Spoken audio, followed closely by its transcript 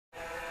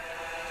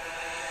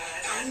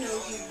I know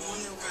you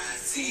wanna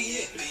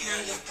see it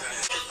behind your pride.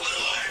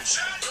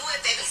 Do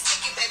it, baby,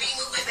 stick it, baby,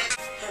 move it, baby.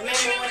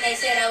 Remember when they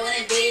said I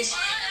wasn't bitch?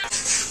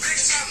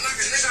 Big shot like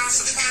a nigga on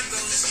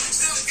zapatos.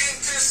 Still getting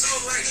pissed so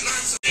like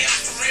nuts. Yeah,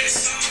 the red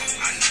song.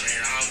 I know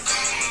that I'm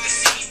gone. They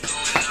see me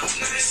blowing up.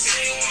 Now they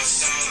say they want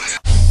song.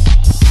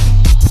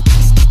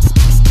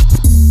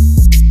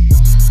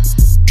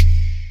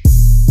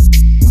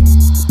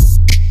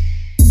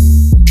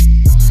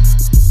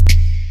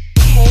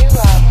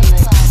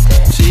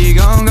 She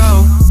gon'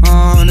 go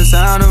on the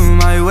sound of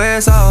my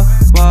whistle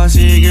while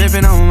she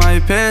gripping on my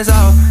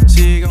pistol.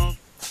 She gon'.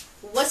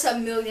 What's up,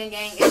 Million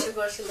Gang? It's your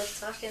girl, She Looks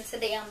Tough, and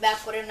today I'm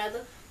back with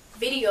another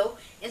video.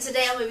 And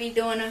today I'm gonna be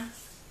doing a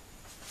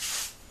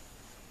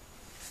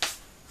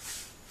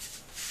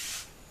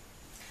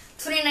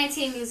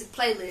 ...2019 music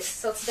playlist.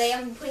 So today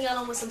I'm putting y'all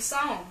on with some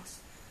songs.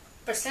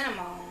 Percent them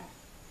on.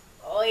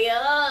 Oh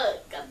yeah,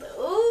 got the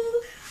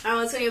ooh. I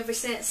don't know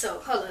 20%. So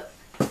hold up.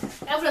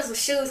 I put on some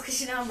shoes because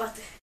you know I'm about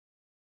to.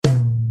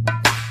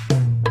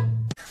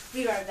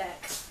 Be right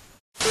back.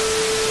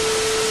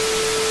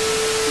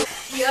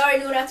 You already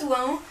knew what I threw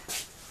on.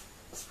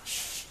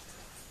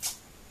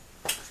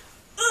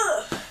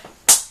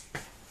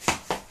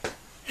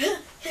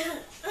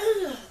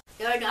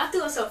 You already know I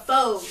threw on some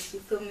foes. You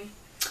feel me?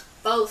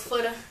 Foes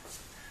for the.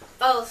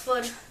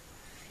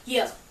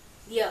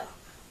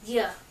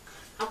 Yeah.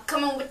 I'm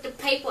coming with the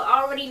paper.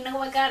 I already know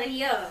I got it.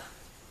 Yeah.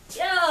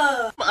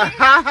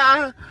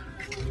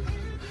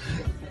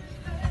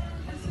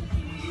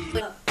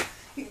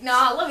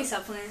 Nah, let me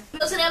stop playing.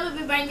 So today I'm gonna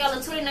be bringing y'all a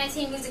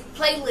 2019 music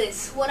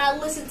playlist. What I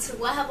listen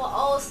to. I have an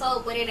old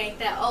soul, but it ain't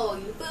that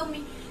old. You feel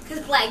me? Cause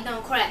black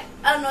don't crack.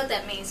 I don't know what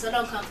that means, so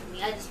don't come for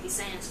me. I just be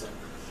saying stuff.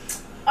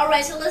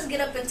 Alright, so let's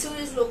get up into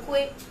this real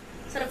quick.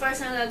 So the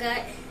first song I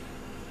got.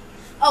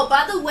 Oh,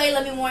 by the way,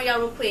 let me warn y'all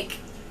real quick.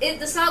 If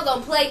the song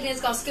gonna play, then it's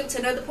gonna skip to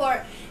another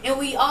part, and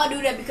we all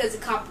do that because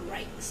of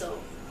copyright. So.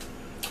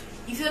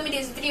 You feel me?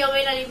 This video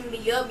may not even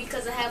be up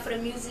because I have for the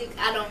music.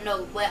 I don't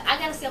know. But I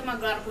gotta stay on my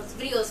ground and post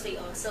videos for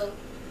y'all. So.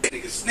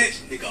 Nigga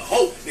snitch, nigga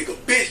hoe, nigga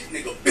bitch,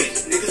 nigga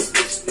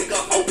snitch, nigga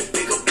hoe,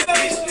 nigga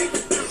bitch,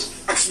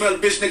 nigga. I can smell a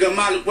bitch, nigga a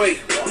mile away.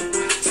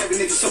 Type of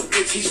nigga so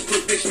bitch, he's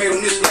put bitch made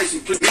on this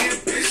license. Put me in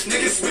bitch,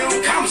 niggas, we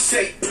don't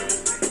compensate.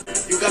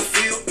 You got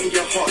feel in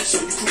your heart, so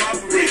you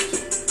cooperate.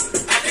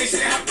 I can't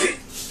say I'm bitch.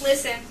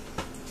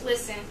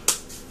 Listen.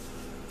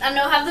 I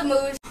know how the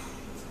mood.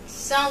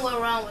 Something went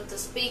wrong with the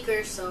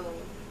speaker, so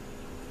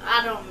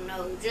I don't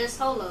know. Just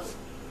hold up.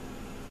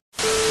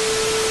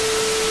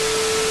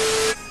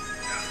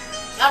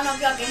 I don't know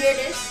if y'all can hear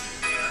this.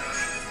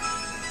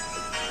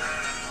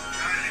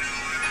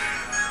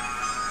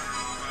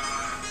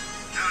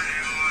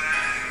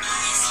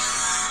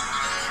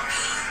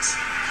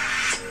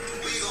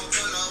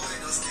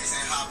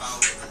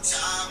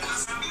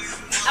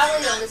 I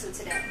really don't listen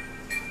to that.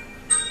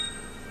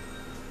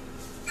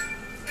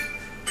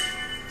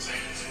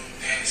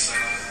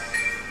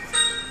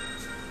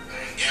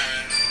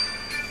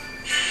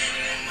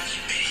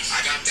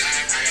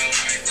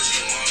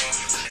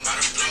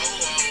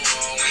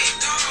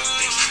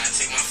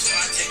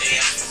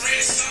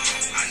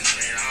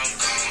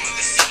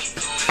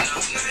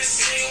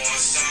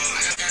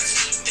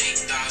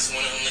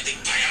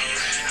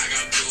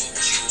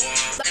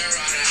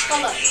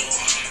 Hold up.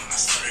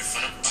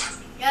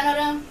 Y'all know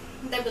them?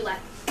 They be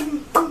like,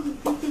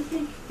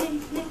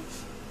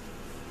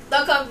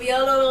 don't come me,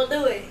 y'all don't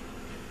do it.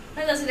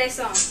 Let's go to the next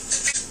song.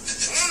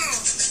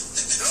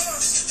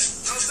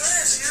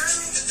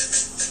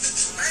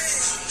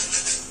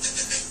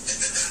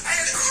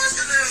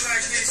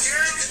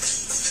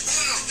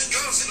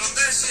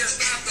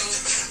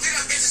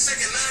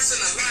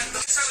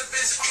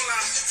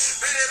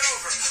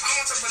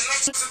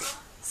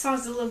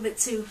 Song's a little bit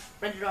too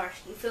rated R,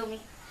 you feel me?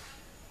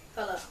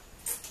 Hold up.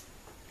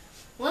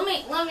 Let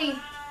me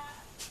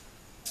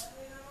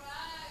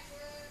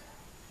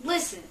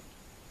listen.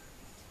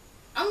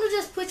 I'm gonna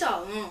just put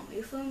y'all on,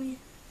 you feel me?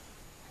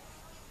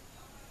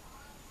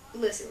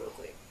 Listen real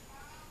quick.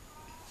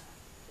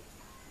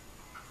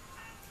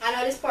 I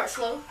know this part's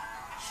slow.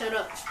 Shut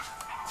up.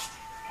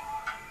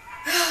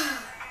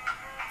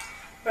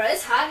 Bro,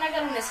 it's hot and I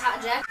got on this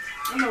hot jacket.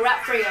 I'm gonna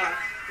rap for y'all.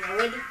 Y'all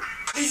ready?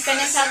 These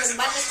fans out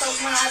about to close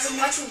my eyes and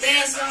watch you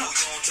dance on.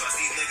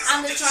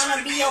 I'm just trying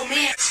to be your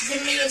man.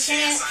 Give me a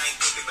chance.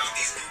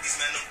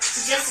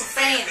 Just a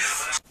fan.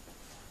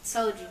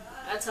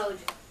 I told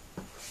you.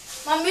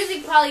 My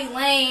music probably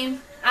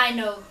lame, I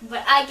know,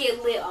 but I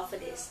get lit off of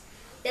this.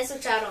 That's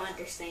what y'all don't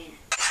understand.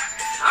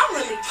 I'm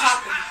really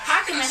popping.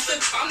 How can I say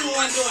I'm the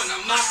one doing the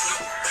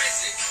mopping?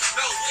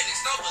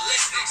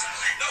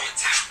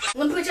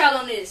 Let me put y'all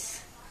on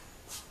this.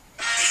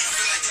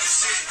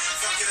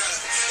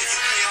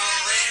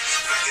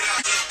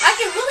 I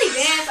can really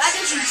dance, I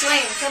just be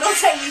playing, so don't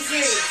take me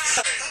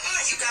serious.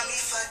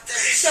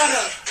 Shut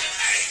up.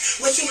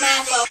 What you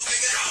mad for?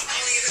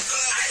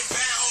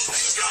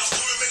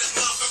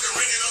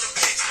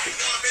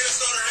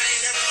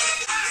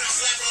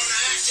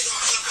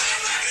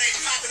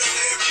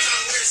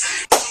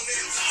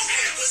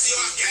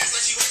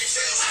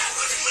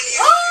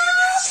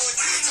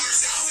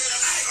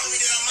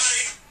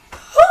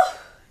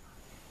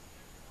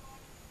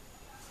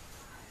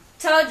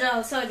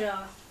 Told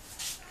y'all.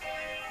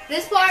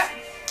 This part.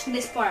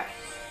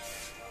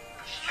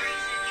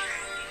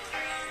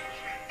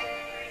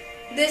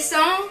 This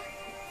song.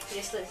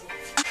 Just listen.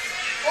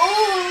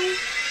 Ooh.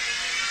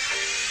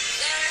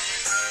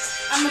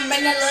 I'ma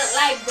make it look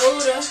like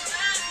Buddha.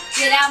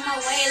 Get out my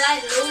way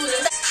like Luda.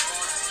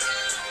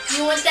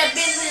 You want that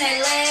bitch in that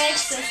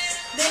Lexus.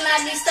 Then I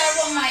disturb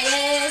on my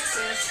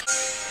exes.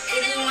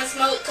 If you want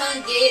smoke, come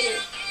get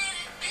it.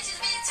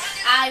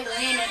 I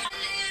win it.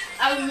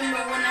 I remember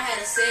when I had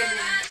a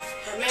sibling.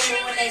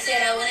 Remember when they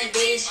said I wasn't a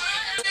bitch.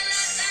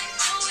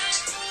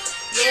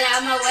 Get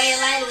out my way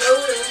like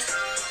Luda.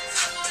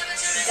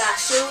 Got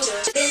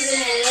shooter. Bitch in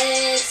that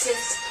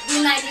Lexus.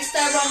 Do not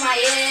disturb on my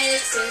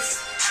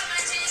exes.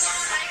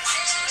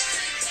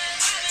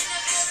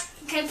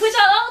 Can't put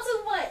y'all on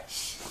too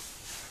much.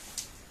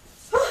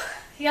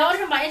 Y'all want to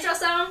hear my intro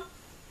song?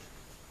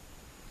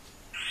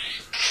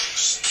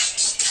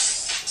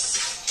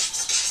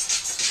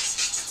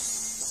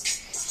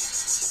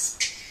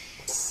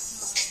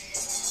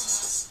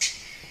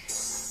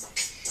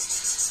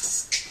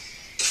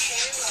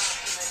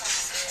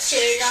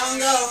 Shit don't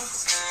go.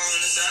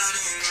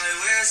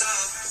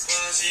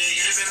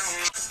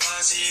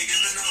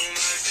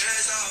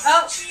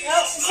 Oh,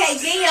 can't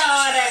get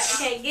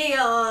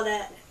y'all all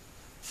that.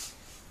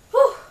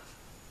 Whew.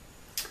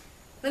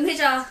 Let me hit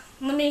y'all.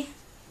 The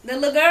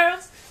little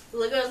girls,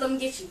 let me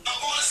get you.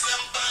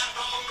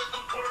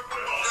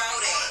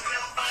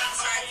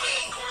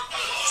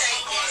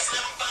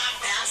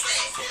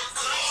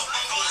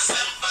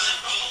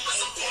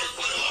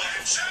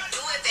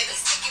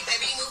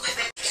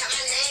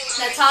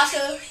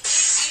 Natasha.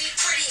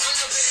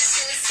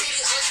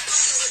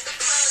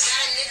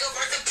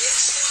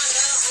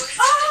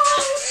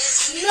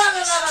 No.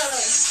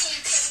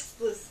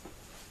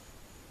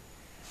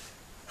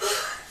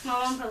 My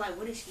mom felt like,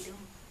 what is she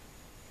doing?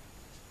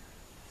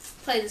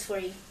 Play this for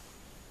you.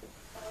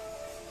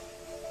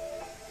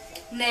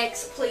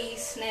 Next,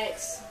 please.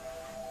 Next.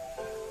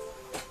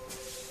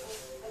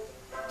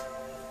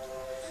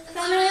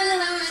 But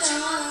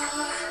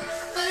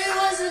it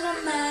wasn't a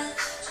match.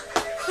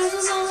 This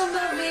was all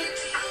about me.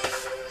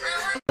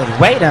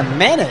 Wait a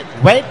minute.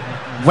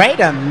 Wait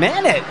a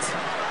minute.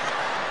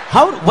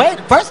 Wait,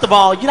 first of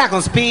all, you're not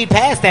going to speed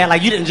past that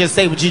like you didn't just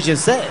say what you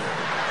just said.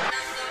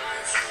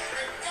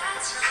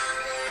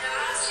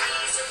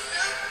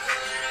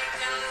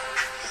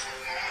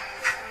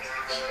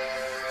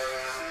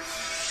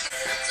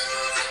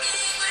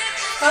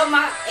 Oh,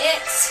 my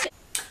ex.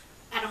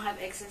 I don't have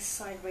exes.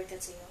 Sorry to break that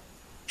to you.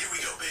 Here we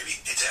go,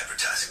 baby. It's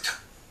advertising time.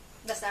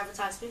 That's the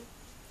advertisement.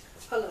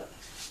 Hold up.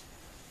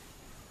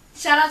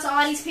 Shout out to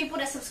all these people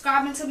that's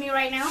subscribing to me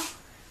right now.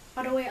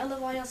 By the way, I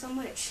love all y'all so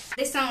much.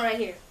 This song right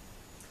here,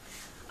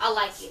 I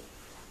like it.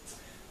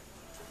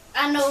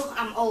 I know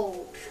I'm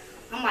old.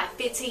 I'm like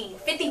 15,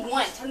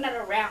 51. Turn that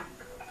around.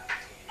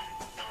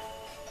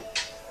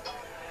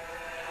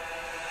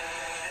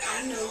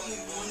 I know you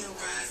wanna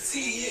ride,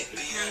 see it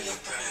behind your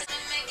pride.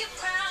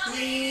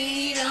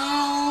 We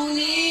don't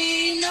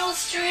need no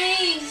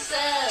strings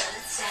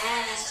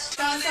attached.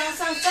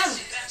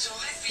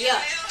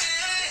 Yeah.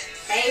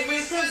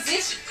 Favorite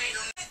position.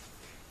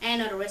 I ain't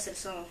know the rest of the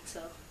song,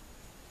 so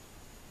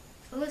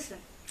listen.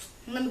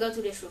 Let me go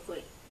through this real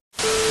quick.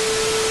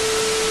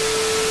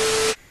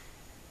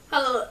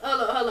 Hold up.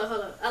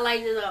 I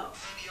like this all.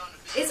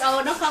 It's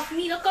all. Don't come for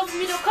me. Don't come for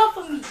me. Don't come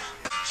for me.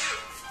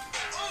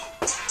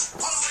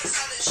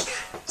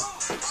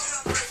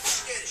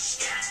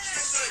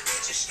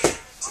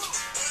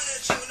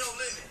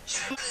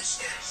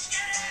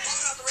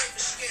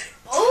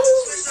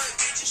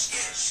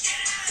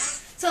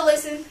 So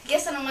listen,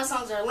 guess I know my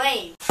songs are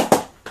lame.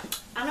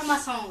 I know my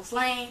song's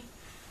lame,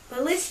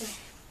 but listen.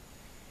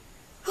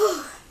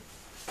 Whew,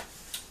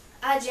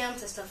 I jam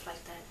to stuff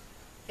like that.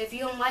 If you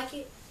don't like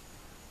it,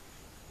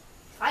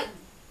 fight me.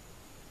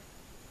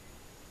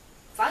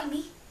 Fight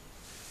me.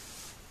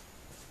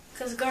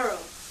 Cause girl,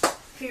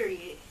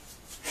 period.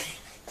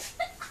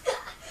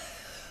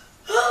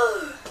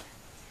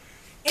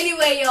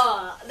 Anyway,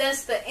 y'all,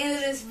 that's the end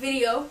of this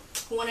video.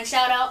 Want to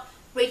shout out,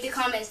 rate the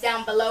comments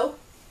down below.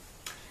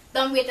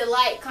 Don't forget to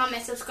like,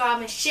 comment, subscribe,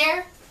 and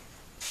share.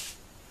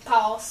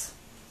 Pause.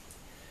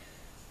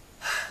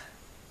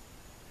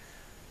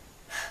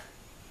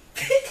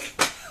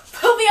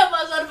 Put me on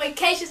my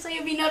notifications so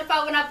you'll be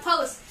notified when I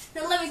post.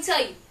 Now let me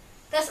tell you,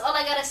 that's all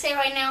I gotta say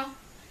right now.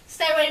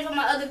 Stay ready for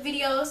my other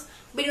videos.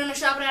 Be doing the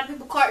shopping at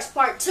People Carts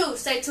Part 2.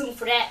 Stay tuned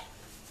for that.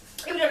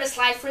 Even though the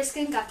slide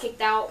frisking got kicked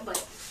out,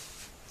 but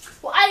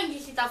well, I didn't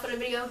get kicked out for the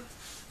video.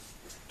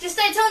 Just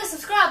stay tuned and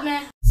subscribe,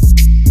 man.